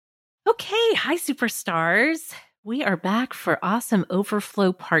Okay, hi, superstars. We are back for Awesome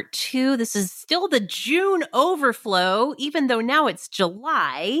Overflow Part 2. This is still the June Overflow, even though now it's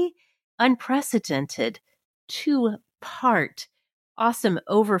July. Unprecedented two-part Awesome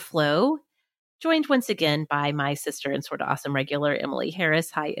Overflow, joined once again by my sister and sort of awesome regular, Emily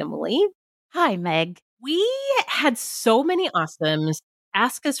Harris. Hi, Emily. Hi, Meg. We had so many awesomes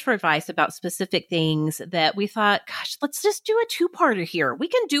ask us for advice about specific things that we thought, gosh, let's just do a two-parter here. We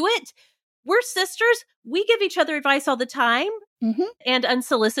can do it. We're sisters. We give each other advice all the time and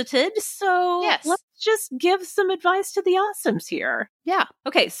unsolicited. So Yes. let's just give some advice to the awesomes here. Yeah.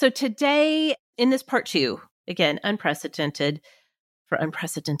 Okay, so today in this part 2, again, unprecedented for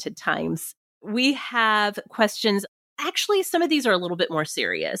unprecedented times, we have questions. Actually, some of these are a little bit more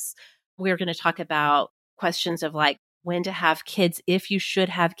serious. We're going to talk about questions of like when to have kids, if you should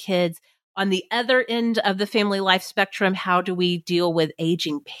have kids. On the other end of the family life spectrum, how do we deal with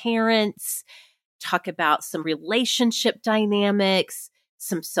aging parents? Talk about some relationship dynamics,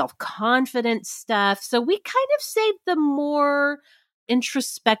 some self-confidence stuff. So we kind of saved the more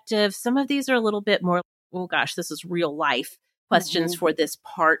introspective. Some of these are a little bit more, oh gosh, this is real life questions for this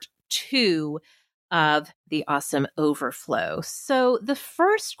part 2 of the Awesome Overflow. So the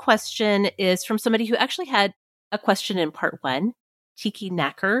first question is from somebody who actually had a question in part 1, Tiki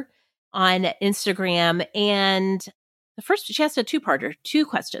Knacker on Instagram. And the first, she asked a two-parter, 2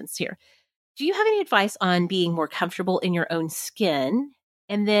 questions here. Do you have any advice on being more comfortable in your own skin?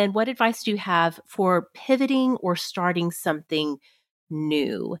 And then what advice do you have for pivoting or starting something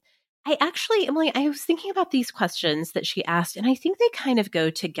new? I actually, Emily, I was thinking about these questions that she asked, and I think they kind of go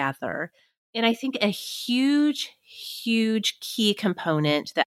together. And I think a huge, huge key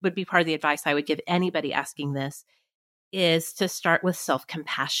component that would be part of the advice I would give anybody asking this is to start with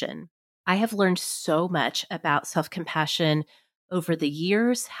self-compassion. I have learned so much about self-compassion over the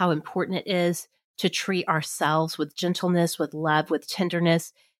years, how important it is to treat ourselves with gentleness, with love, with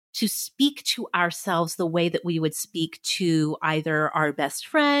tenderness, to speak to ourselves the way that we would speak to either our best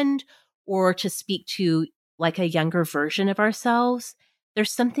friend or to speak to like a younger version of ourselves.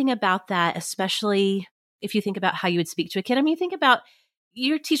 There's something about that, especially if you think about how you would speak to a kid. I mean, think about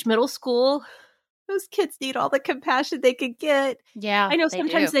you teach middle school. Those kids need all the compassion they could get. Yeah. I know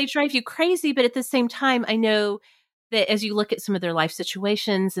sometimes they drive you crazy, but at the same time, I know that as you look at some of their life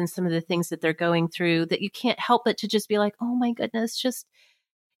situations and some of the things that they're going through, that you can't help but to just be like, oh my goodness, just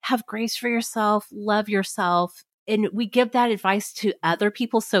have grace for yourself, love yourself. And we give that advice to other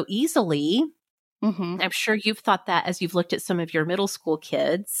people so easily. I'm sure you've thought that as you've looked at some of your middle school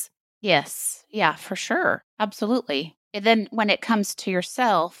kids. Yes. Yeah, for sure. Absolutely. And then when it comes to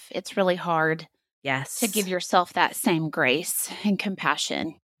yourself, it's really hard to give yourself that same grace and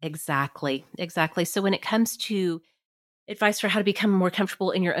compassion. Exactly. So when it comes to advice for how to become more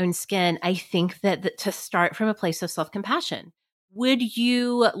comfortable in your own skin, I think that to start from a place of self-compassion. Would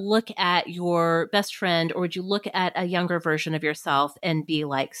you look at your best friend or would you look at a younger version of yourself and be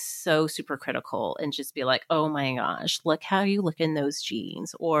like so super critical and just be like, oh my gosh, look how you look in those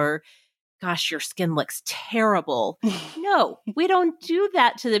jeans, or gosh, your skin looks terrible. No, we don't do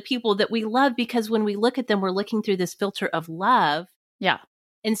that to the people that we love, because when we look at them, we're looking through this filter of love. Yeah.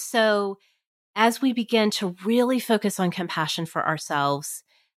 And so as we begin to really focus on compassion for ourselves,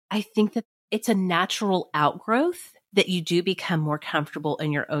 I think that it's a natural outgrowth that you do become more comfortable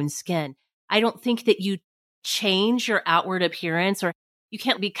in your own skin. I don't think that you change your outward appearance, or you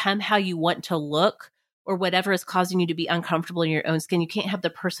can't become how you want to look, or whatever is causing you to be uncomfortable in your own skin. You can't have the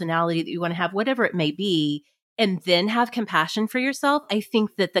personality that you want to have, whatever it may be, and then have compassion for yourself. I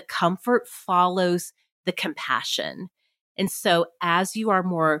think that the comfort follows the compassion. And so as you are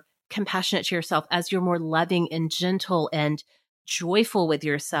more compassionate to yourself, as you're more loving and gentle and joyful with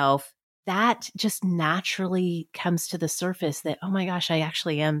yourself, that just naturally comes to the surface that, oh my gosh,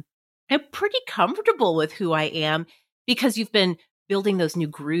 I'm pretty comfortable with who I am, because you've been building those new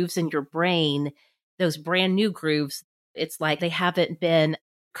grooves in your brain, those brand new grooves. It's like they haven't been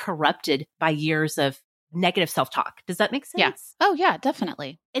corrupted by years of negative self-talk. Does that make sense? Yeah. Oh, yeah,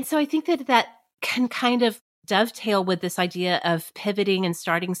 definitely. And so I think that can kind of dovetail with this idea of pivoting and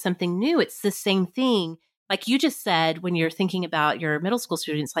starting something new. It's the same thing. Like you just said, when you're thinking about your middle school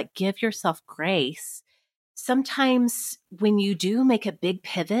students, like give yourself grace. Sometimes when you do make a big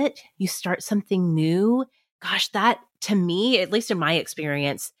pivot, you start something new. Gosh, that to me, at least in my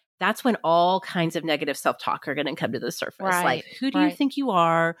experience, that's when all kinds of negative self-talk are going to come to the surface. Right, like, who do you think you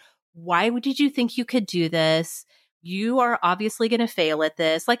are? Why did you think you could do this? You are obviously going to fail at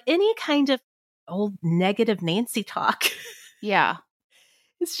this. Like any kind of old negative Nancy talk. Yeah.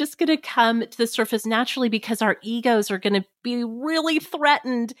 It's just going to come to the surface naturally, because our egos are going to be really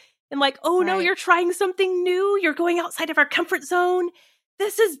threatened and like, oh no, you're trying something new. You're going outside of our comfort zone.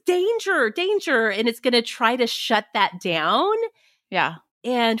 This is danger. And it's going to try to shut that down. Yeah.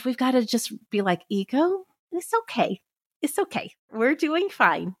 And we've got to just be like, ego, it's okay. It's okay. We're doing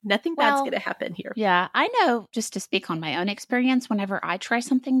fine. Nothing bad's going to happen here. Yeah. I know, just to speak on my own experience, whenever I try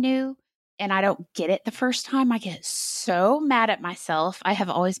something new and I don't get it the first time, I get so mad at myself. I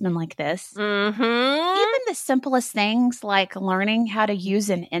have always been like this. Mm-hmm. Even the simplest things like learning how to use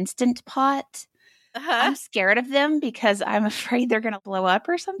an Instant Pot. I'm scared of them because I'm afraid they're going to blow up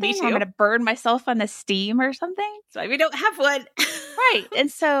or something. Me too. Or I'm going to burn myself on the steam or something. That's why we don't have one. Right. And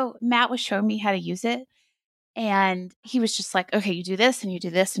so Matt was showing me how to use it. And he was just like, okay, you do this and you do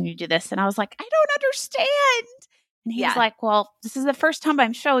this and you do this. And I was like, I don't understand. And he was like, well, this is the first time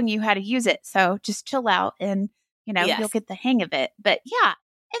I'm showing you how to use it. So just chill out and, you'll get the hang of it. But yeah,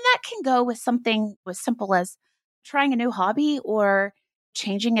 and that can go with something as simple as trying a new hobby or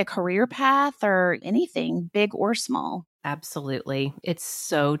changing a career path or anything big or small. Absolutely. It's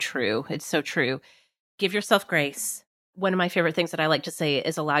so true. It's so true. Give yourself grace. One of my favorite things that I like to say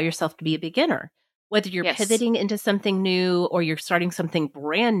is allow yourself to be a beginner. Whether you're pivoting into something new or you're starting something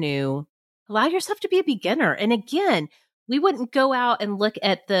brand new, allow yourself to be a beginner. And again, we wouldn't go out and look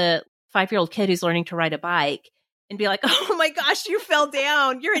at the 5-year-old kid who's learning to ride a bike and be like, oh my gosh, you fell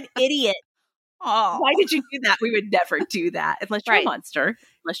down. You're an idiot. Oh, why did you do that? We would never do that unless you're a monster,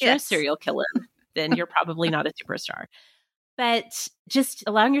 unless you're a serial killer. Then you're probably not a superstar. But just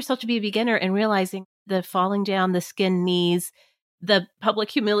allowing yourself to be a beginner and realizing the falling down, the skinned knees, the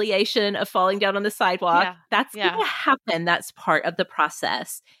public humiliation of falling down on the sidewalk, that's going to happen. That's part of the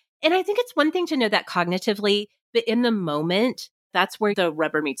process. And I think it's one thing to know that cognitively, but in the moment, that's where the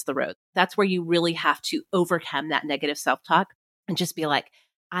rubber meets the road. That's where you really have to overcome that negative self-talk and just be like,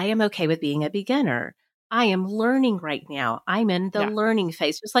 I am okay with being a beginner. I am learning right now. I'm in the learning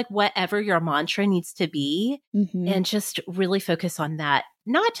phase, just like whatever your mantra needs to be, and just really focus on that.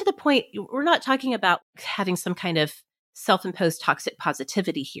 Not to the point, we're not talking about having some kind of self-imposed toxic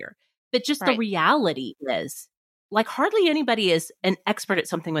positivity here, but just the reality is like hardly anybody is an expert at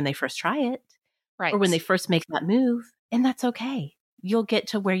something when they first try it or when they first make that move. And that's okay. You'll get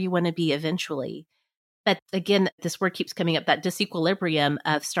to where you want to be eventually. But again, this word keeps coming up, that disequilibrium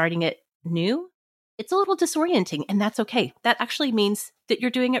of starting it new. It's a little disorienting, and that's okay. That actually means that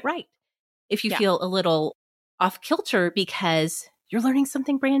you're doing it right. If you feel a little off kilter because you're learning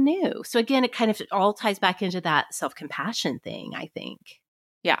something brand new. So again, it kind of all ties back into that self-compassion thing, I think.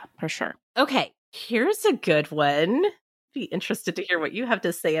 Yeah, for sure. Okay, here's a good one. Be interested to hear what you have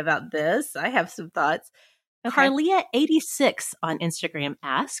to say about this. I have some thoughts. Okay. Carlia86 on Instagram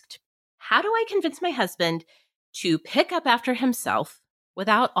asked, how do I convince my husband to pick up after himself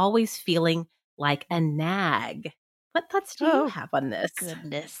without always feeling like a nag? What thoughts do you have on this?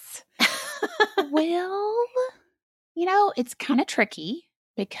 Goodness. Well, it's kind of tricky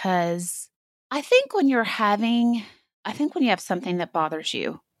because I think when you have something that bothers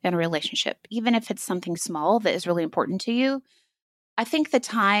you in a relationship, even if it's something small that is really important to you, I think the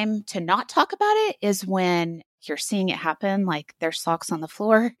time to not talk about it is when you're seeing it happen, like there's socks on the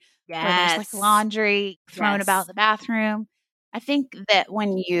floor, or there's like laundry thrown about the bathroom. I think that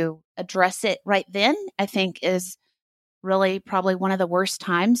when you address it right then, I think is really probably one of the worst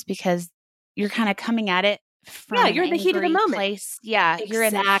times because you're kind of coming at it from you're in the heat of the moment. Place. Yeah, exactly. You're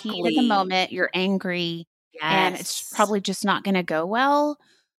in the heat of the moment. You're angry, and it's probably just not going to go well.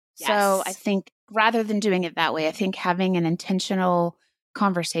 Yes. So I think rather than doing it that way, I think having an intentional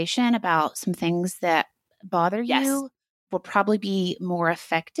conversation about some things that bother you will probably be more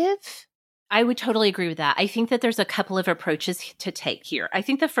effective. I would totally agree with that. I think that there's a couple of approaches to take here. I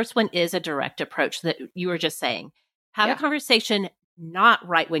think the first one is a direct approach that you were just saying. Have a conversation not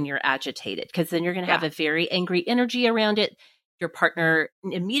right when you're agitated, because then you're going to have a very angry energy around it. Your partner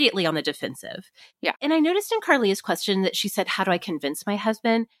immediately on the defensive. Yeah. And I noticed in Carlia's question that she said, how do I convince my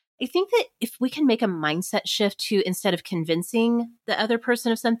husband? I think that if we can make a mindset shift to, instead of convincing the other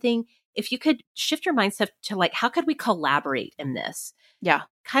person of something, if you could shift your mindset to like, how could we collaborate in this? Yeah.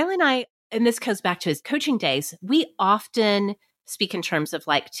 Kyle and I, and this goes back to his coaching days, we often speak in terms of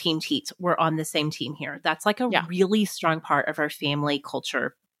like team teats. We're on the same team here. That's like a really strong part of our family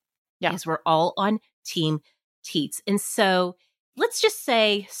culture. Yeah. Is we're all on team teats. And so let's just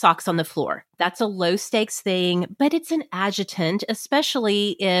say socks on the floor. That's a low stakes thing, but it's an adjutant,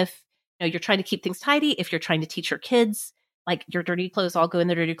 especially if you're trying to keep things tidy, if you're trying to teach your kids, like your dirty clothes all go in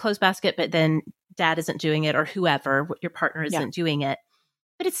the dirty clothes basket, but then dad isn't doing it or whoever, your partner isn't doing it.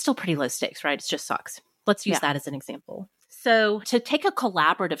 But it's still pretty low stakes, right? It's just socks. Let's use that as an example. So to take a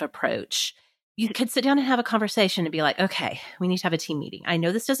collaborative approach, you could sit down and have a conversation and be like, okay, we need to have a team meeting. I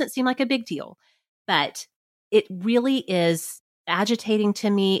know this doesn't seem like a big deal, but it really is agitating to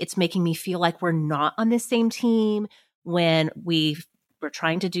me. It's making me feel like we're not on the same team when we're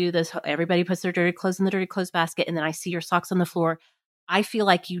trying to do this. Everybody puts their dirty clothes in the dirty clothes basket, and then I see your socks on the floor. I feel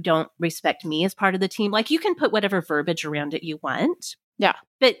like you don't respect me as part of the team. Like, you can put whatever verbiage around it you want. Yeah.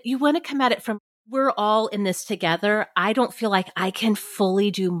 But you want to come at it from, we're all in this together. I don't feel like I can fully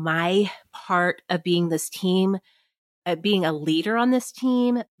do my part of being this team, being a leader on this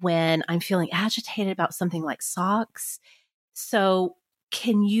team when I'm feeling agitated about something like socks. So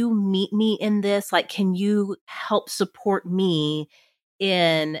can you meet me in this? Like, can you help support me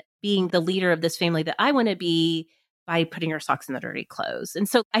in being the leader of this family that I want to be by putting your socks in the dirty clothes? And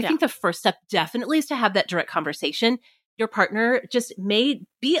so I think the first step definitely is to have that direct conversation. Your partner just may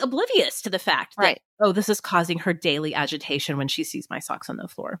be oblivious to the fact that, oh, this is causing her daily agitation when she sees my socks on the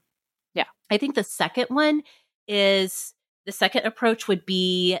floor. Yeah. I think the second approach would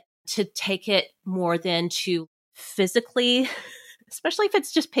be to take it more than to physically, especially if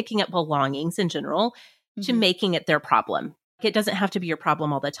it's just picking up belongings in general, to making it their problem. It doesn't have to be your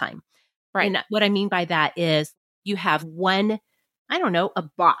problem all the time. Right. And what I mean by that is you have one, I don't know, a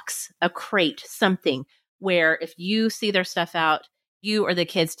box, a crate, something where if you see their stuff out, you or the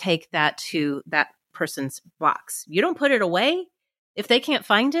kids take that to that person's box. You don't put it away. If they can't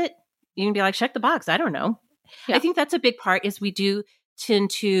find it, you can be like, check the box. I don't know. Yeah. I think that's a big part is we do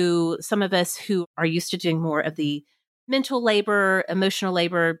tend to, some of us who are used to doing more of the mental labor, emotional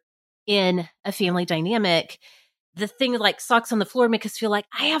labor in a family dynamic, the thing like socks on the floor make us feel like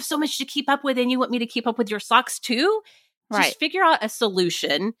I have so much to keep up with and you want me to keep up with your socks too? Right. Just figure out a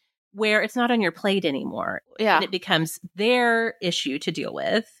solution where it's not on your plate anymore. Yeah. And it becomes their issue to deal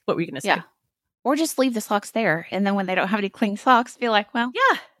with. What were you going to say? Yeah. Or just leave the socks there. And then when they don't have any clean socks, feel like, well.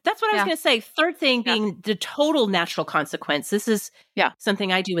 Yeah, that's what I was going to say. Third thing being the total natural consequence. This is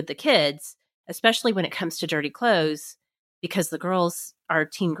something I do with the kids, especially when it comes to dirty clothes, because the girls, our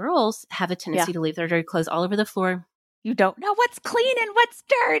teen girls, have a tendency to leave their dirty clothes all over the floor. You don't know what's clean and what's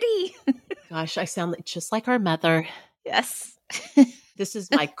dirty. Gosh, I sound just like our mother. Yes. This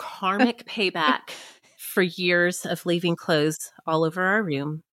is my karmic payback for years of leaving clothes all over our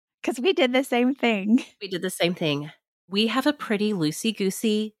room. Because we did the same thing. We did the same thing. We have a pretty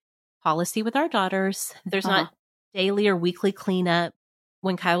loosey-goosey policy with our daughters. There's not daily or weekly cleanup.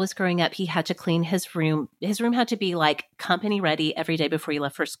 When Kyle was growing up, he had to clean his room. His room had to be like company ready every day before he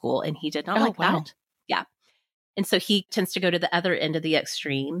left for school. And he did not like that. Yeah. And so he tends to go to the other end of the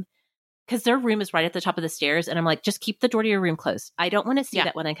extreme because their room is right at the top of the stairs. And I'm like, just keep the door to your room closed. I don't want to see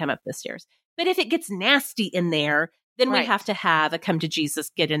that when I come up the stairs. But if it gets nasty in there, then we have to have a come to Jesus,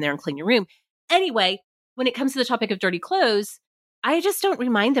 get in there and clean your room. Anyway, when it comes to the topic of dirty clothes, I just don't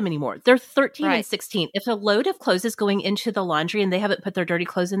remind them anymore. They're 13 and 16. If a load of clothes is going into the laundry and they haven't put their dirty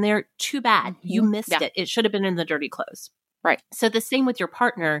clothes in there, too bad. You missed it. It should have been in the dirty clothes. Right. So the same with your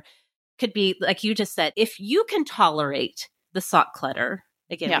partner could be, like you just said, if you can tolerate the sock clutter,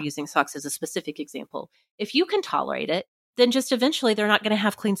 again, we're using socks as a specific example. If you can tolerate it, then just eventually they're not going to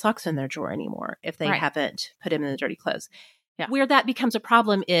have clean socks in their drawer anymore if they haven't put them in the dirty clothes. Yeah. Where that becomes a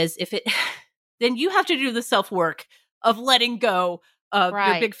problem is if it, then you have to do the self-work of letting go of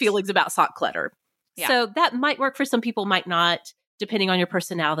your big feelings about sock clutter. Yeah. So that might work for some people, might not, depending on your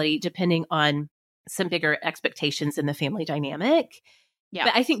personality, depending on some bigger expectations in the family dynamic. Yeah.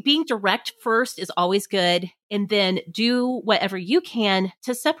 But I think being direct first is always good. And then do whatever you can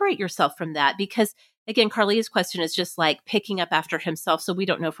to separate yourself from that. Because again, Carlia's question is just like picking up after himself. So we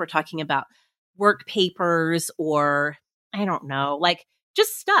don't know if we're talking about work papers or, I don't know, like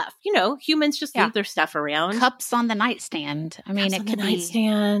just stuff. You know, humans just leave their stuff around. Cups on the nightstand. I mean, it could be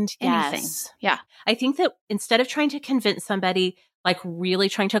nightstand. anything. Yes. Yeah. I think that instead of trying to convince somebody, like really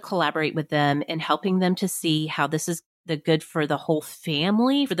trying to collaborate with them and helping them to see how this is the good for the whole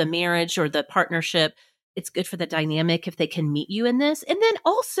family, for the marriage or the partnership, it's good for the dynamic if they can meet you in this. And then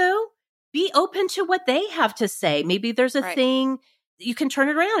also be open to what they have to say. Maybe there's a thing you can turn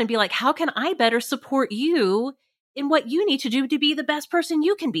it around and be like, how can I better support you in what you need to do to be the best person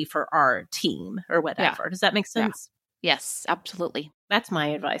you can be for our team or whatever? Does that make sense? Yeah. Yes, absolutely. That's my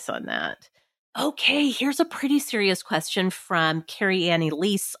advice on that. Okay, here's a pretty serious question from Carrie Ann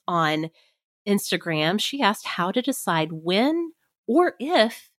Elise on Instagram. She asked how to decide when or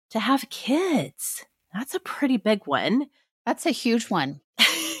if to have kids. That's a pretty big one. That's a huge one.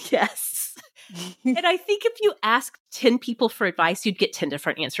 Yes. And I think if you ask 10 people for advice, you'd get 10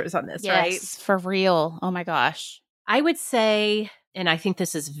 different answers on this, right? Yes, for real. Oh my gosh. I would say, and I think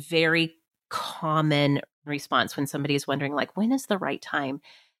this is very common response when somebody is wondering, like, when is the right time?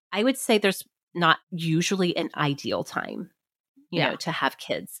 I would say there's not usually an ideal time, Yeah. to have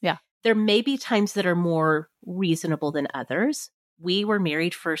kids. Yeah. There may be times that are more reasonable than others. We were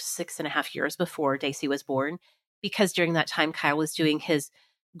married for 6.5 years before Daisy was born, because during that time, Kyle was doing his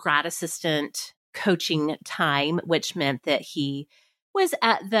grad assistant coaching time, which meant that he was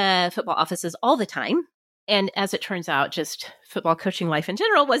at the football offices all the time. And as it turns out, just football coaching life in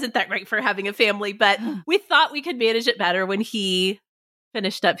general wasn't that great for having a family, but we thought we could manage it better when he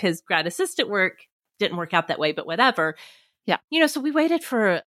finished up his grad assistant work. Didn't work out that way, but whatever. Yeah. So we waited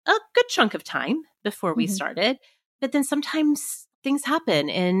for a good chunk of time before we started. But then sometimes things happen,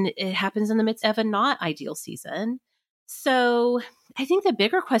 and it happens in the midst of a not ideal season. So I think the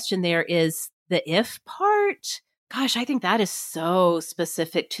bigger question there is the if part. Gosh, I think that is so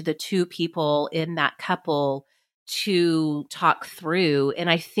specific to the two people in that couple to talk through. And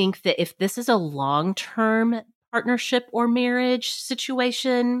I think that if this is a long-term partnership or marriage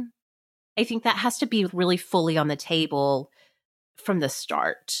situation, I think that has to be really fully on the table from the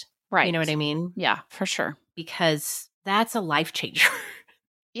start. Right. You know what I mean? Yeah, for sure. Because that's a life changer.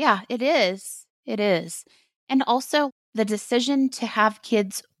 Yeah, it is. It is. And also, the decision to have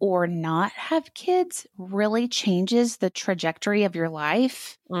kids or not have kids really changes the trajectory of your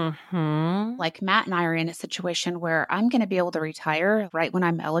life. Mm-hmm. Like Matt and I are in a situation where I'm going to be able to retire right when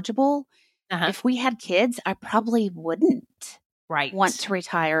I'm eligible. If we had kids, I probably wouldn't want to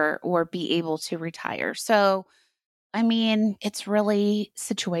retire or be able to retire. So, I mean, it's really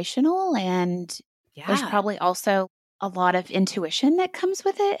situational, and there's probably also a lot of intuition that comes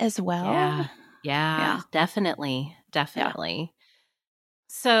with it as well. Yeah, definitely. Definitely.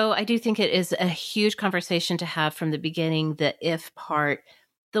 So I do think it is a huge conversation to have from the beginning, the if part.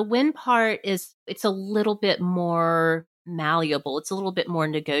 The when part it's a little bit more malleable. It's a little bit more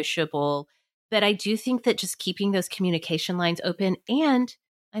negotiable. But I do think that just keeping those communication lines open, and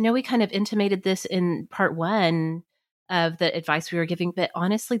I know we kind of intimated this in part 1 of the advice we were giving, but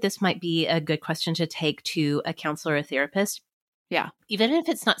honestly, this might be a good question to take to a counselor or a therapist. Yeah. Even if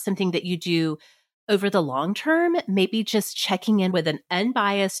it's not something that you do over the long term, maybe just checking in with an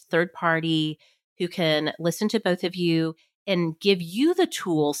unbiased third party who can listen to both of you and give you the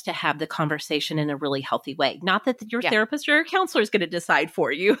tools to have the conversation in a really healthy way. Not that your therapist or your counselor is going to decide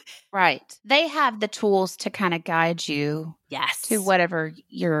for you. Right. They have the tools to kind of guide you to whatever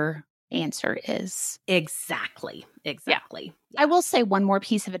your answer is. Exactly. Yeah. I will say one more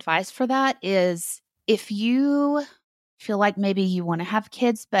piece of advice for that is if you feel like maybe you want to have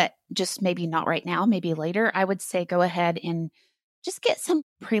kids, but just maybe not right now, maybe later, I would say go ahead and just get some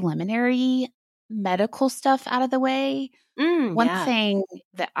preliminary medical stuff out of the way. One thing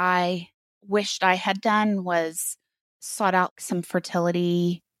that I wished I had done was sought out some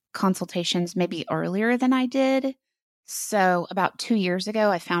fertility consultations maybe earlier than I did. So about 2 years ago,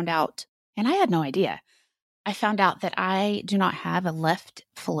 I found out, and I had no idea, I found out that I do not have a left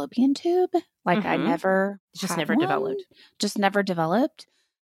fallopian tube. Like I never developed. Just never developed.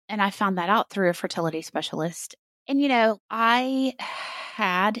 And I found that out through a fertility specialist. And, I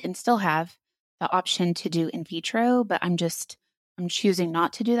had and still have the option to do in vitro, but I'm choosing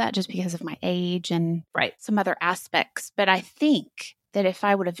not to do that just because of my age and some other aspects. But I think that if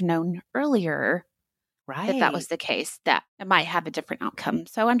I would have known earlier that was the case, that it might have a different outcome.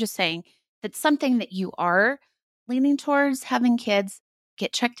 So I'm just saying that's something that you are leaning towards having kids,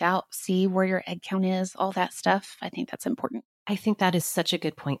 get checked out, see where your egg count is, all that stuff. I think that's important. I think that is such a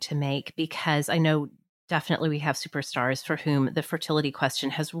good point to make, because I know definitely we have superstars for whom the fertility question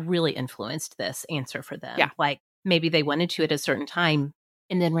has really influenced this answer for them. Yeah. Like maybe they wanted to at a certain time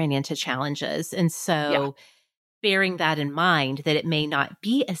and then ran into challenges. And so bearing that in mind, that it may not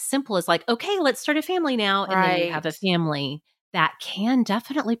be as simple as like, okay, let's start a family now. And then you have a family, that can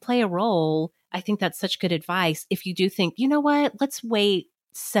definitely play a role. I think that's such good advice. If you do think, you know what, let's wait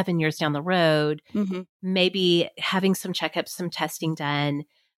 7 years down the road, maybe having some checkups, some testing done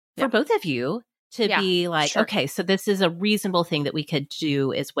for both of you to be like, okay, so this is a reasonable thing that we could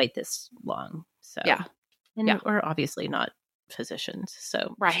do, is wait this long. So, and we're obviously not physicians.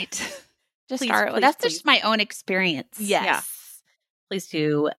 So, Just that's just my own experience. Yes. Yeah. Please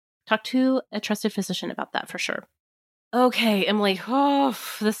do talk to a trusted physician about that for sure. Okay, Emily. Oh,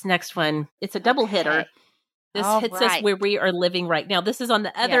 this next one. It's a double hitter. This hits us where we are living right now. This is on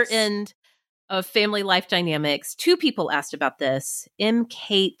the other end of family life dynamics. 2 people asked about this.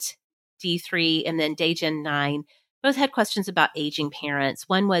 Kate D3 and then Daygen 9. Both had questions about aging parents.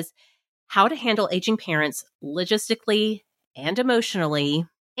 One was how to handle aging parents logistically and emotionally.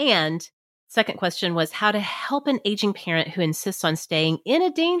 And second question was how to help an aging parent who insists on staying in a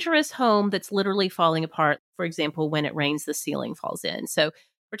dangerous home that's literally falling apart. For example, when it rains, the ceiling falls in. So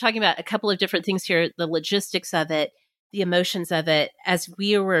we're talking about a couple of different things here, the logistics of it, the emotions of it. As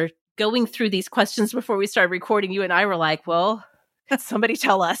we were going through these questions before we started recording, you and I were like, well, somebody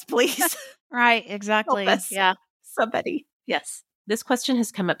tell us, please. Right, Help exactly. us. Yeah. Somebody. Yes. This question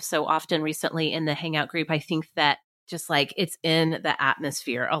has come up so often recently in the Hangout group. I think that just like it's in the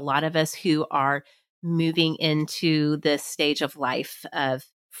atmosphere. A lot of us who are moving into this stage of life of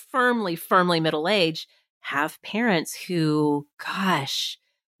firmly middle age have parents who, gosh,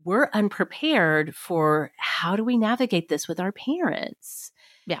 we're unprepared for how do we navigate this with our parents?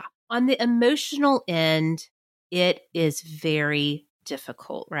 Yeah. On the emotional end, it is very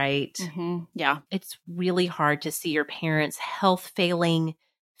difficult, right? Yeah. It's really hard to see your parents' health failing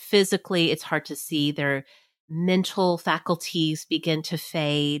physically. It's hard to see their mental faculties begin to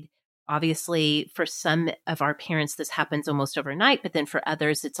fade. Obviously, for some of our parents, this happens almost overnight, but then for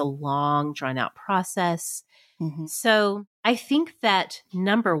others, it's a long, drawn out process. So I think that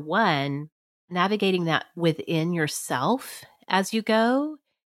number one, navigating that within yourself as you go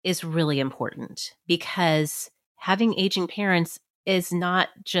is really important because having aging parents is not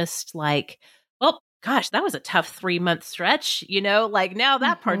just like, well, gosh, that was a tough 3-month stretch, like now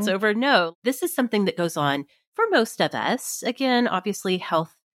that part's over. No, this is something that goes on for most of us. Again, obviously,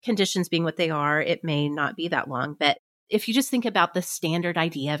 health conditions being what they are, it may not be that long. But if you just think about the standard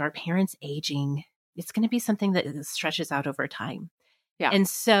idea of our parents aging, it's going to be something that stretches out over time. Yeah. And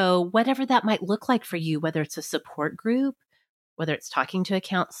so, whatever that might look like for you, whether it's a support group, whether it's talking to a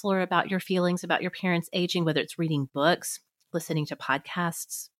counselor about your feelings about your parents aging, whether it's reading books, listening to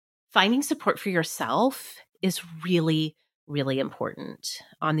podcasts, finding support for yourself is really, really important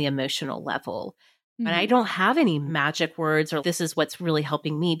on the emotional level. And I don't have any magic words or this is what's really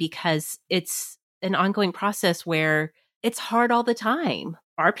helping me because it's an ongoing process where it's hard all the time.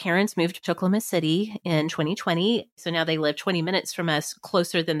 Our parents moved to Oklahoma City in 2020. So now they live 20 minutes from us,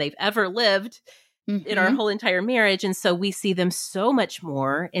 closer than they've ever lived in our whole entire marriage. And so we see them so much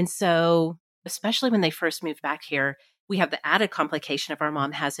more. And so, especially when they first moved back here, we have the added complication of our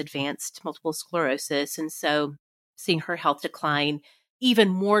mom has advanced multiple sclerosis. And so seeing her health decline even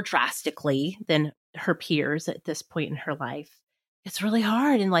more drastically than her peers at this point in her life, it's really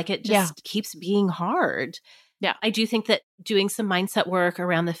hard. And like it just keeps being hard. Yeah. I do think that doing some mindset work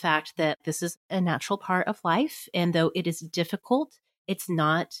around the fact that this is a natural part of life. And though it is difficult, it's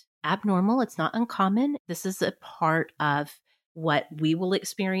not abnormal. It's not uncommon. This is a part of what we will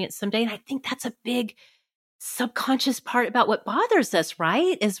experience someday. And I think that's a big subconscious part about what bothers us,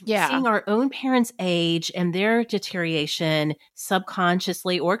 right? Is seeing our own parents age and their deterioration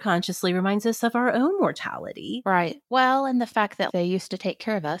subconsciously or consciously reminds us of our own mortality. Right. Well, and the fact that they used to take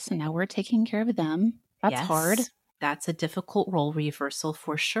care of us and now we're taking care of them. That's hard. That's a difficult role reversal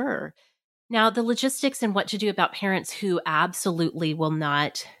for sure. Now, the logistics and what to do about parents who absolutely will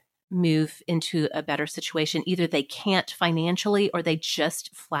not move into a better situation. Either they can't financially or they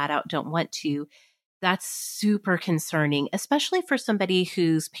just flat out don't want to. That's super concerning, especially for somebody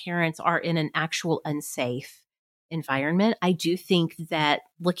whose parents are in an actual unsafe environment. I do think that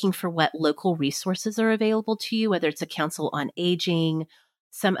looking for what local resources are available to you, whether it's a council on aging,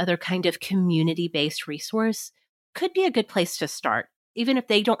 some other kind of community-based resource, could be a good place to start. Even if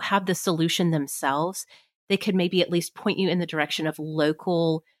they don't have the solution themselves, they could maybe at least point you in the direction of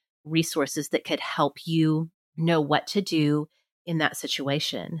local resources that could help you know what to do in that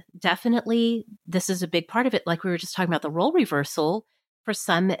situation. Definitely, this is a big part of it. Like we were just talking about the role reversal, for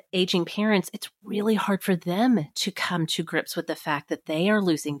some aging parents, it's really hard for them to come to grips with the fact that they are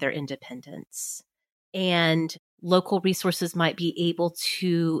losing their independence. And local resources might be able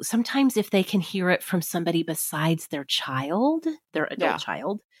to, sometimes if they can hear it from somebody besides their child, their adult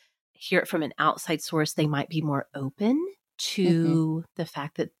child, hear it from an outside source, they might be more open to the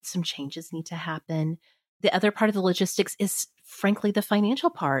fact that some changes need to happen. The other part of the logistics is, frankly, the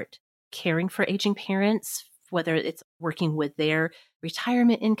financial part. Caring for aging parents, whether it's working with their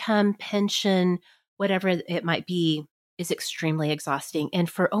retirement income, pension, whatever it might be, is extremely exhausting. And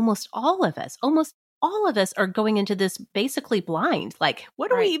for almost all of us are going into this basically blind. Like, what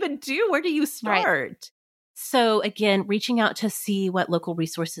do we even do? Where do you start? Right. So again, reaching out to see what local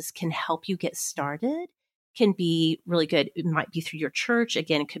resources can help you get started can be really good. It might be through your church.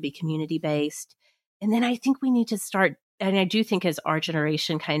 Again, it could be community-based. And then I think we need to start, and I do think as our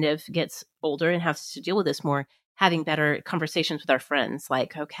generation kind of gets older and has to deal with this more, having better conversations with our friends.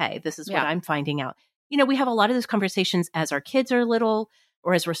 Like, okay, this is what I'm finding out. We have a lot of those conversations as our kids are little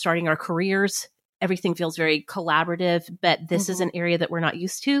or as we're starting our careers. Everything feels very collaborative, but this is an area that we're not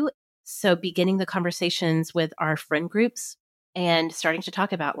used to. So beginning the conversations with our friend groups and starting to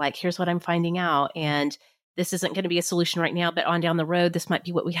talk about like, here's what I'm finding out. And this isn't going to be a solution right now, but on down the road, this might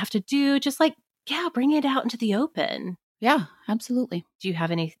be what we have to do. Just like, yeah, bring it out into the open. Yeah, absolutely. Do you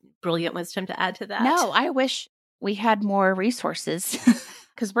have any brilliant wisdom to add to that? No, I wish we had more resources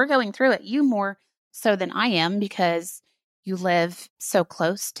because we're going through it. You more so than I am because you live so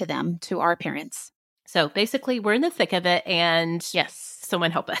close to them, to our parents. So basically, we're in the thick of it, and yes,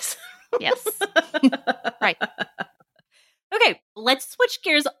 someone help us. Yes. Right. Okay, let's switch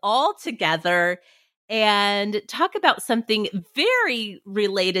gears altogether and talk about something very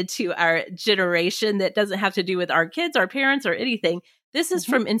related to our generation that doesn't have to do with our kids, our parents, or anything. This is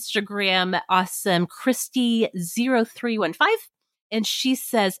from Instagram, awesome Christy0315. And she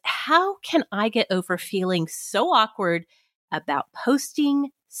says, how can I get over feeling so awkward about posting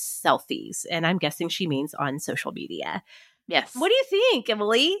selfies? And I'm guessing she means on social media. Yes. What do you think,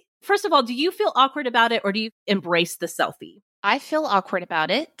 Emily? First of all, do you feel awkward about it or do you embrace the selfie? I feel awkward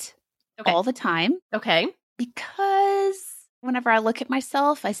about it all the time. Okay. Because whenever I look at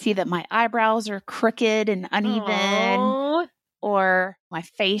myself, I see that my eyebrows are crooked and uneven. Aww. Or my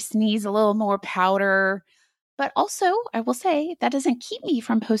face needs a little more powder. But also, I will say that doesn't keep me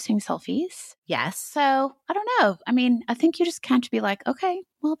from posting selfies. Yes. So I don't know. I mean, I think you just can't be like, okay,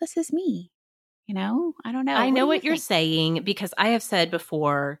 well, this is me. You know, I don't know. I know what you you're saying because I have said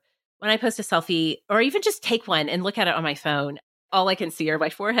before when I post a selfie or even just take one and look at it on my phone, all I can see are my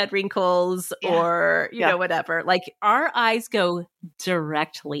forehead wrinkles or, you know, whatever. Like our eyes go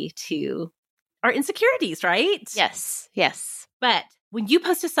directly to our insecurities, right? Yes. Yes. But when you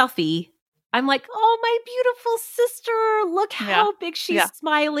post a selfie, I'm like, oh, my beautiful sister, look how big she's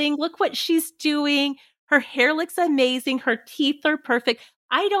smiling. Look what she's doing. Her hair looks amazing. Her teeth are perfect.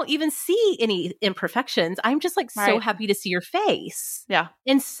 I don't even see any imperfections. I'm just like so happy to see your face. Yeah.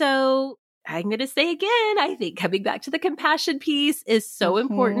 And so I'm going to say again, I think coming back to the compassion piece is so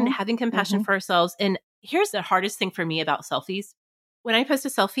important, having compassion for ourselves. And here's the hardest thing for me about selfies. When I post a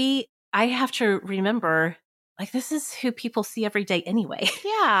selfie, I have to remember, like, this is who people see every day anyway.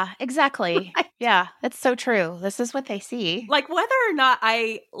 Yeah, exactly. Right? Yeah, that's so true. This is what they see. Like, whether or not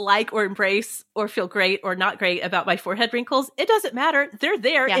I like or embrace or feel great or not great about my forehead wrinkles, it doesn't matter. They're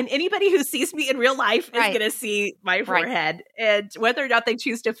there. Yeah. And anybody who sees me in real life is going to see my forehead. And whether or not they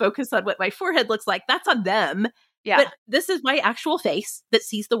choose to focus on what my forehead looks like, that's on them. Yeah. But this is my actual face that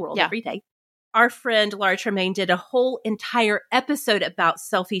sees the world every day. Our friend Laura Tremaine did a whole entire episode about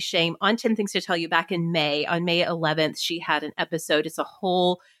selfie shame on 10 Things to Tell You back in May. On May 11th, she had an episode. It's a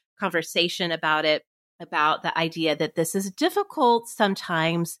whole conversation about it, about the idea that this is difficult.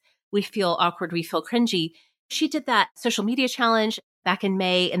 Sometimes we feel awkward, we feel cringy. She did that social media challenge back in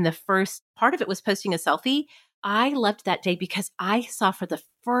May, and the first part of it was posting a selfie. I loved that day because I saw for the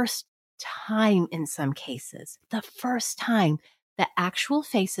first time in some cases, the first time, the actual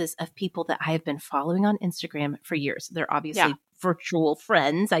faces of people that I have been following on Instagram for years. They're obviously virtual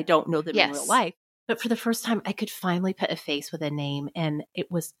friends. I don't know them in real life. But for the first time, I could finally put a face with a name, and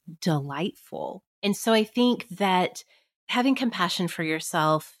it was delightful. And so I think that having compassion for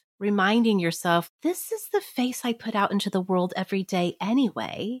yourself, reminding yourself, this is the face I put out into the world every day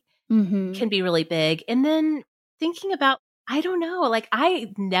anyway, can be really big. And then thinking about, I don't know, like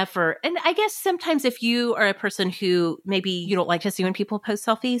I never, and I guess sometimes if you are a person who maybe you don't like to see when people post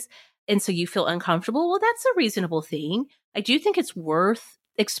selfies, and so you feel uncomfortable, well, that's a reasonable thing. I do think it's worth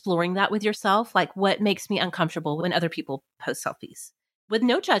exploring that with yourself. Like, what makes me uncomfortable when other people post selfies? With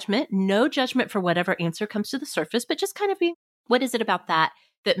no judgment for whatever answer comes to the surface, but just kind of being, what is it about that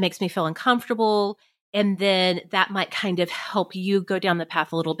makes me feel uncomfortable? And then that might kind of help you go down the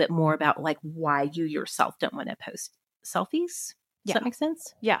path a little bit more about like why you yourself don't want to post selfies. Does that make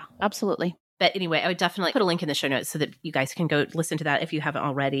sense? Yeah, absolutely. But anyway, I would definitely put a link in the show notes so that you guys can go listen to that if you haven't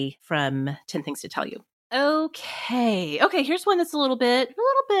already, from 10 Things to Tell You. Okay, here's one that's a little bit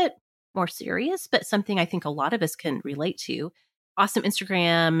more serious, but something I think a lot of us can relate to. Awesome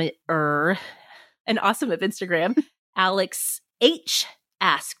Instagram, an awesome of Instagram, Alex H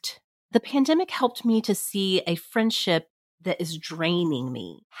asked, the pandemic helped me to see a friendship that is draining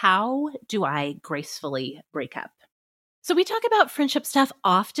me. How do I gracefully break up? So we talk about friendship stuff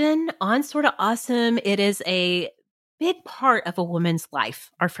often on Sort of Awesome. It is a big part of a woman's life,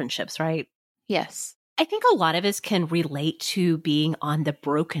 our friendships, right? Yes. I think a lot of us can relate to being on the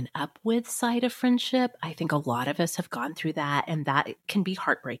broken up with side of friendship. I think a lot of us have gone through that, and that can be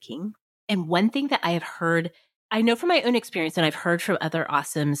heartbreaking. And one thing that I have heard, I know from my own experience, and I've heard from other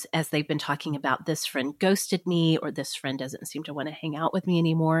awesomes as they've been talking about this friend ghosted me, or this friend doesn't seem to want to hang out with me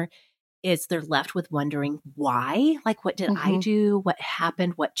anymore, is they're left with wondering why. Like, what did I do? What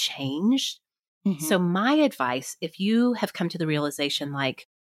happened? What changed? So my advice, if you have come to the realization, like,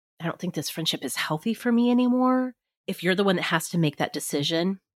 I don't think this friendship is healthy for me anymore. If you're the one that has to make that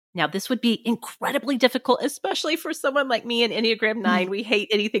decision. Now, this would be incredibly difficult, especially for someone like me in Enneagram 9. We hate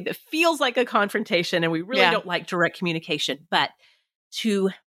anything that feels like a confrontation, and we really don't like direct communication. But to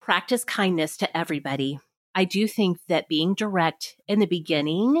practice kindness to everybody, I do think that being direct in the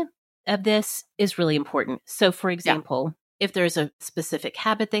beginning of this is really important. So, for example, if there's a specific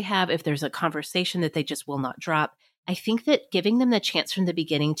habit they have, if there's a conversation that they just will not drop, I think that giving them the chance from the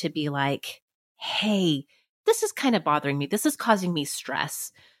beginning to be like, hey, this is kind of bothering me. This is causing me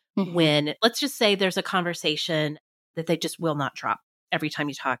stress. When, let's just say there's a conversation that they just will not drop every time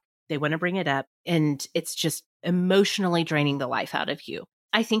you talk. They want to bring it up, and it's just emotionally draining the life out of you.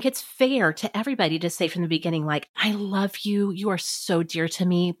 I think it's fair to everybody to say from the beginning, like, I love you. You are so dear to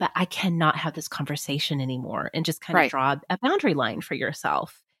me, but I cannot have this conversation anymore, and just kind of draw a boundary line for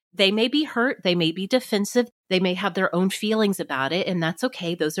yourself. They may be hurt. They may be defensive. They may have their own feelings about it, and that's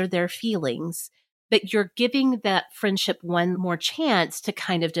okay. Those are their feelings. But you're giving that friendship one more chance to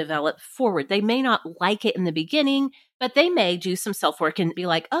kind of develop forward. They may not like it in the beginning, but they may do some self-work and be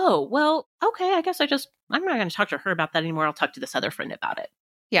like, oh, well, okay, I guess I'm not going to talk to her about that anymore. I'll talk to this other friend about it.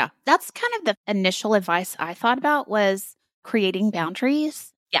 Yeah. That's kind of the initial advice I thought about, was creating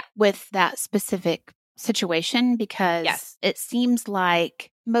boundaries with that specific situation, because it seems like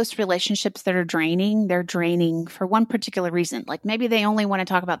most relationships that are draining, they're draining for one particular reason. Like maybe they only want to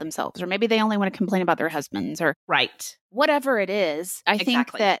talk about themselves, or maybe they only want to complain about their husbands, or whatever it is. I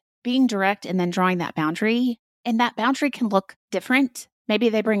think that being direct and then drawing that boundary, and that boundary can look different. Maybe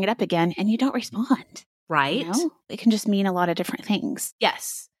they bring it up again and you don't respond. Right. You know? It can just mean a lot of different things.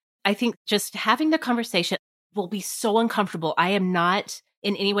 Yes. I think just having the conversation will be so uncomfortable. I am not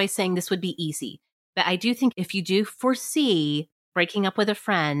in any way saying this would be easy. But I do think if you do foresee breaking up with a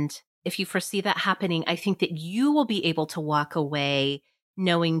friend, if you foresee that happening, I think that you will be able to walk away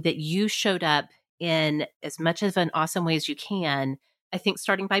knowing that you showed up in as much of an awesome way as you can. I think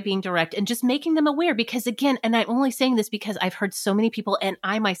starting by being direct and just making them aware, because again, and I'm only saying this because I've heard so many people, and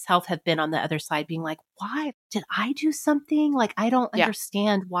I myself have been on the other side being like, why did I do something? Like, I don't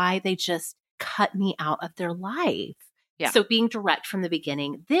understand why they just cut me out of their life. So being direct from the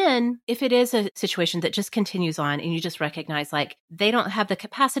beginning. Then if it is a situation that just continues on and you just recognize like they don't have the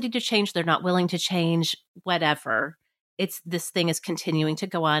capacity to change, they're not willing to change, whatever, this thing is continuing to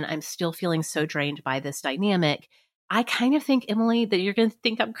go on. I'm still feeling so drained by this dynamic. I kind of think, Emily, that you're going to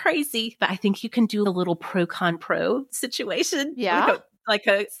think I'm crazy, but I think you can do a little pro-con-pro situation. Like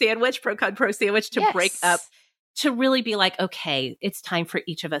a sandwich, pro-con-pro sandwich to break up, to really be like, okay, it's time for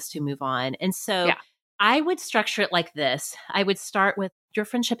each of us to move on. And so I would structure it like this. I would start with, your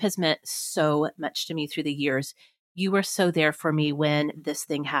friendship has meant so much to me through the years. You were so there for me when this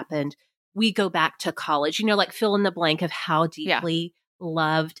thing happened. We go back to college, like fill in the blank of how deeply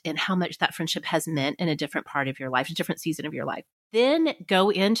loved and how much that friendship has meant in a different part of your life, a different season of your life. Then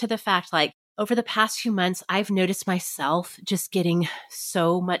go into the fact, like, over the past few months, I've noticed myself just getting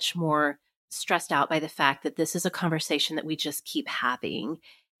so much more stressed out by the fact that this is a conversation that we just keep having.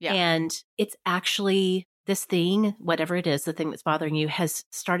 And it's actually this thing, whatever it is, the thing that's bothering you has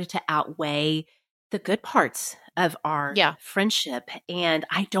started to outweigh the good parts of our friendship. And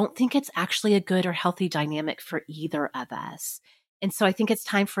I don't think it's actually a good or healthy dynamic for either of us. And so I think it's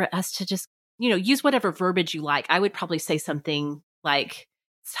time for us to just, use whatever verbiage you like. I would probably say something like,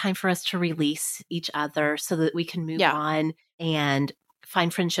 it's time for us to release each other so that we can move on and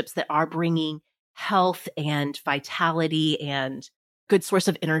find friendships that are bringing health and vitality and good source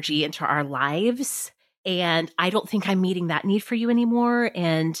of energy into our lives. And I don't think I'm meeting that need for you anymore.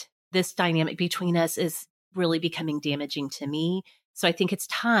 And this dynamic between us is really becoming damaging to me. So I think it's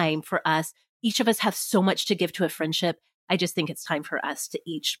time for us. Each of us have so much to give to a friendship. I just think it's time for us to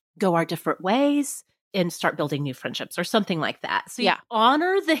each go our different ways and start building new friendships or something like that. So you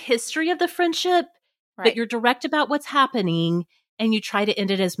honor the history of the friendship, but you're direct about what's happening, and you try to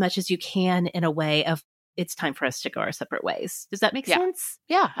end it as much as you can in a way of, it's time for us to go our separate ways. Does that make sense?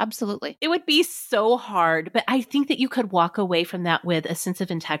 Yeah, absolutely. It would be so hard, but I think that you could walk away from that with a sense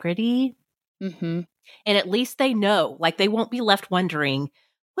of integrity. And at least they know, like, they won't be left wondering,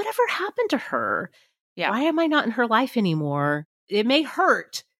 whatever happened to her? Why am I not in her life anymore? It may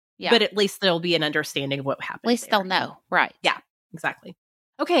hurt, but at least there'll be an understanding of what happened. At least they'll know. Right. Yeah, exactly.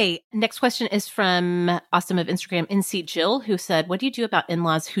 Okay, next question is from Awesome of Instagram, NC Jill, who said, what do you do about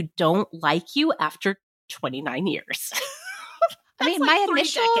in-laws who don't like you after 29 years? I mean,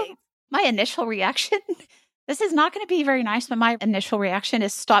 my initial reaction, this is not going to be very nice, but my initial reaction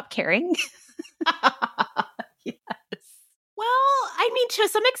is stop caring. Yes. Well, I mean, to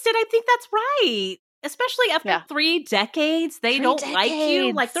some extent, I think that's right. especially after Yeah. 3 decades, they 3 don't like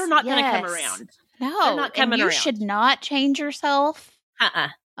you. Like, they're decades. not going to come Yes. around. They're No, not and coming you around. should not change yourself.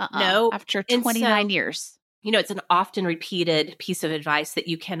 No. After And 29 so, years. it's an often repeated piece of advice that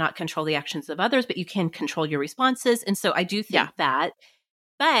you cannot control the actions of others, but you can control your responses. And so I do think that.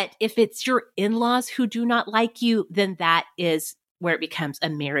 But if it's your in-laws who do not like you, then that is where it becomes a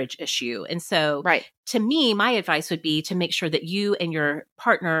marriage issue. And so to me, my advice would be to make sure that you and your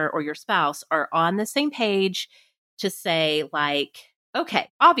partner or your spouse are on the same page to say, like, okay,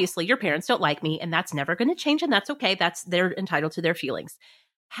 obviously your parents don't like me and that's never going to change. And that's okay. They're entitled to their feelings.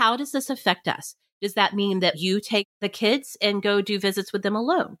 How does this affect us? Does that mean that you take the kids and go do visits with them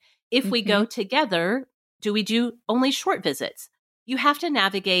alone? If we go together, do we do only short visits? You have to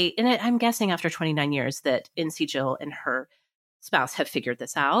navigate, and I'm guessing after 29 years that NC Jill and her spouse have figured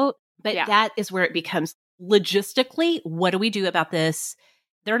this out. But that is where it becomes logistically, what do we do about this?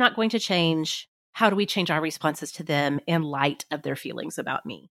 They're not going to change. How do we change our responses to them in light of their feelings about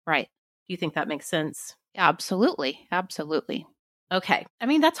me? Right. Do you think that makes sense? Absolutely. Absolutely. Okay. I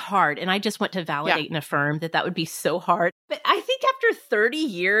mean, that's hard. And I just want to validate and affirm that would be so hard. But I think after 30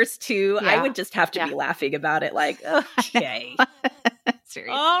 years too, I would just have to be laughing about it. Like, okay.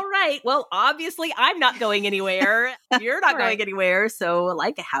 Seriously. All right. Well, obviously I'm not going anywhere. You're not going anywhere. So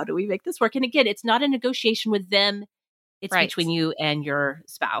like, how do we make this work? And again, it's not a negotiation with them. It's between you and your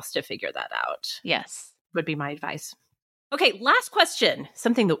spouse to figure that out. Yes. Would be my advice. Okay. Last question.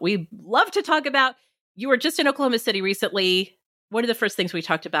 Something that we love to talk about. You were just in Oklahoma City recently. One of the first things we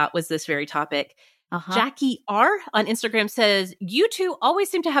talked about was this very topic. Jackie R. on Instagram says, you two always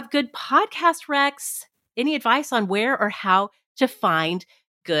seem to have good podcast recs. Any advice on where or how to find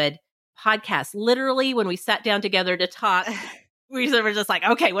good podcasts? Literally, when we sat down together to talk, we were just like,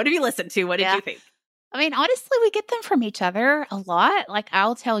 okay, what have you listened to? What did you think? I mean, honestly, we get them from each other a lot. Like,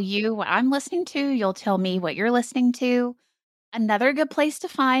 I'll tell you what I'm listening to. You'll tell me what you're listening to. Another good place to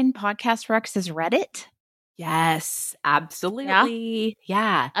find podcast recs is Reddit. Yes, absolutely.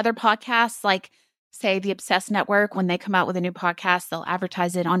 Yeah. Other podcasts like, say, the Obsessed Network, when they come out with a new podcast, they'll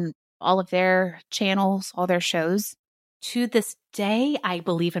advertise it on all of their channels, all their shows. To this day, I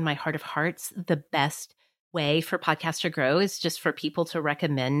believe in my heart of hearts, the best way for podcasts to grow is just for people to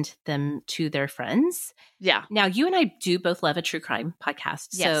recommend them to their friends. Yeah. Now, you and I do both love a true crime podcast.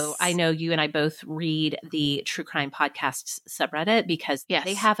 Yes. So I know you and I both read the True Crime Podcasts subreddit because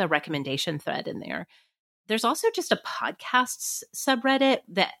they have a recommendation thread in there. There's also just a podcasts subreddit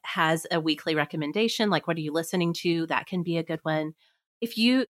that has a weekly recommendation, like what are you listening to? That can be a good one. If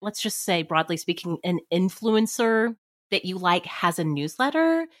you, let's just say, broadly speaking, an influencer that you like has a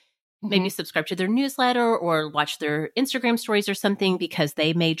newsletter, maybe subscribe to their newsletter or watch their Instagram stories or something because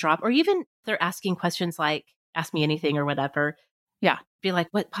they may drop, or even they're asking questions like, ask me anything or whatever. Yeah. Be like,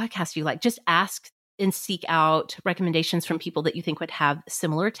 what podcast do you like? Just ask and seek out recommendations from people that you think would have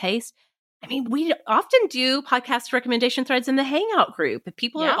similar taste. I mean, we often do podcast recommendation threads in the Hangout group.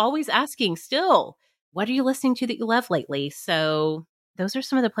 People are always asking still, what are you listening to that you love lately? So those are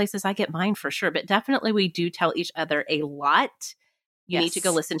some of the places I get mine for sure. But definitely we do tell each other a lot. You need to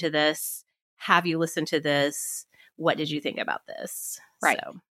go listen to this. Have you listened to this? What did you think about this? Right.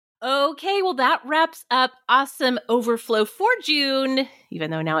 So, okay, well, that wraps up Awesome Overflow for June,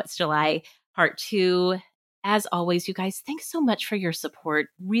 even though now it's July, part 2. As always, you guys, thanks so much for your support.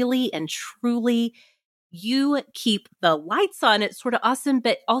 Really and truly, you keep the lights on. It's sort of awesome,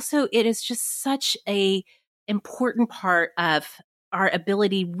 but also it is just such a important part of our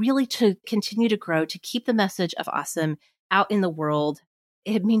ability really to continue to grow, to keep the message of awesome out in the world.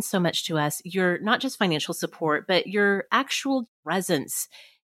 It means so much to us. Your not just financial support, but your actual presence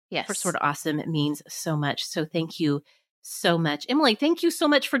for Sort of Awesome means so much. So thank you so much. Emily, thank you so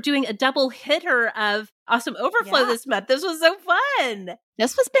much for doing a double hitter of Awesome Overflow this month. This was so fun.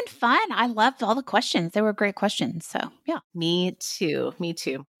 This has been fun. I loved all the questions. They were great questions. So, yeah. Me too. Me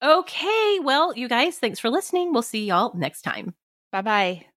too. Okay. Well, you guys, thanks for listening. We'll see y'all next time. Bye-bye.